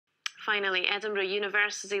Finally, Edinburgh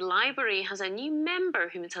University Library has a new member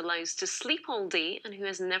whom it allows to sleep all day and who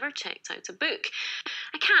has never checked out a book.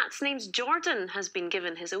 A cat named Jordan has been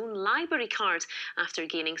given his own library card after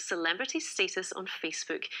gaining celebrity status on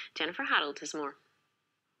Facebook. Jennifer Harold has more.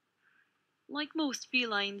 Like most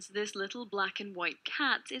felines, this little black and white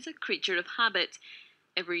cat is a creature of habit.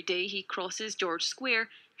 Every day he crosses George Square,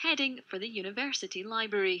 heading for the university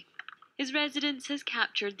library. His residence has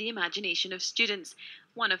captured the imagination of students,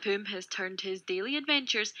 one of whom has turned his daily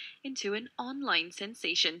adventures into an online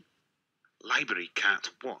sensation. Library Cat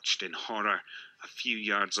watched in horror. A few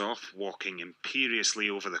yards off, walking imperiously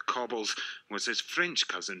over the cobbles, was his French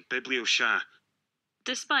cousin Bibliochat.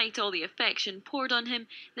 Despite all the affection poured on him,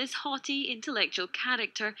 this haughty intellectual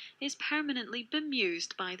character is permanently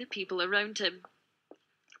bemused by the people around him.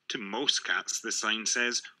 To most cats, the sign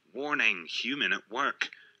says, "Warning, human at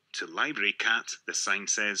work." To Library Cat, the sign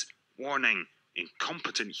says, "Warning,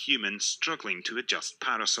 incompetent human struggling to adjust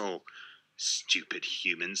parasol." Stupid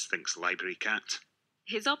humans, thinks Library Cat.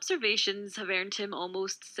 His observations have earned him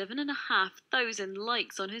almost 7,500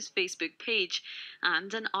 likes on his Facebook page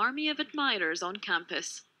and an army of admirers on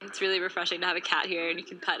campus. It's really refreshing to have a cat here and you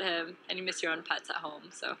can pet him and you miss your own pets at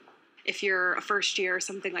home, so. If you're a first year or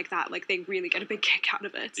something like that, like, they really get a big kick out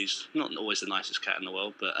of it. He's not always the nicest cat in the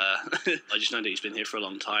world, but I just know that he's been here for a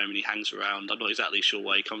long time and he hangs around. I'm not exactly sure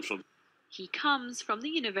where he comes from. He comes from the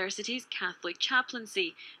university's Catholic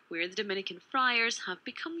chaplaincy, where the Dominican friars have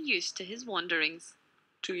become used to his wanderings.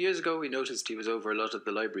 2 years ago we noticed he was over a lot at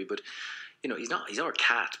the library, but, he's our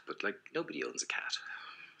cat, but, nobody owns a cat.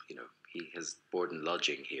 He has board and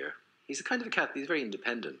lodging here. He's the kind of a cat, he's very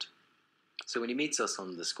independent. So when he meets us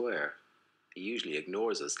on the square, he usually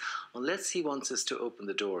ignores us, unless he wants us to open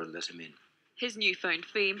the door and let him in. His newfound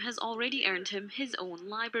fame has already earned him his own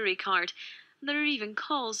library card. There are even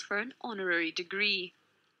calls for an honorary degree.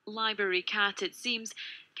 Library Cat, it seems,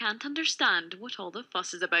 can't understand what all the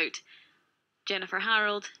fuss is about. Jennifer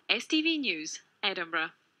Harold, STV News,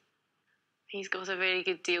 Edinburgh. He's got a very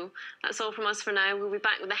good deal. That's all from us for now. We'll be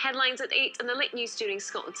back with the headlines at 8 and the late news during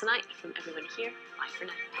Scotland Tonight. From everyone here, bye for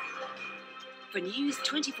now. For news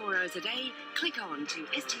 24 hours a day, click on to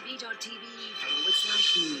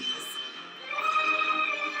stv.tv/news.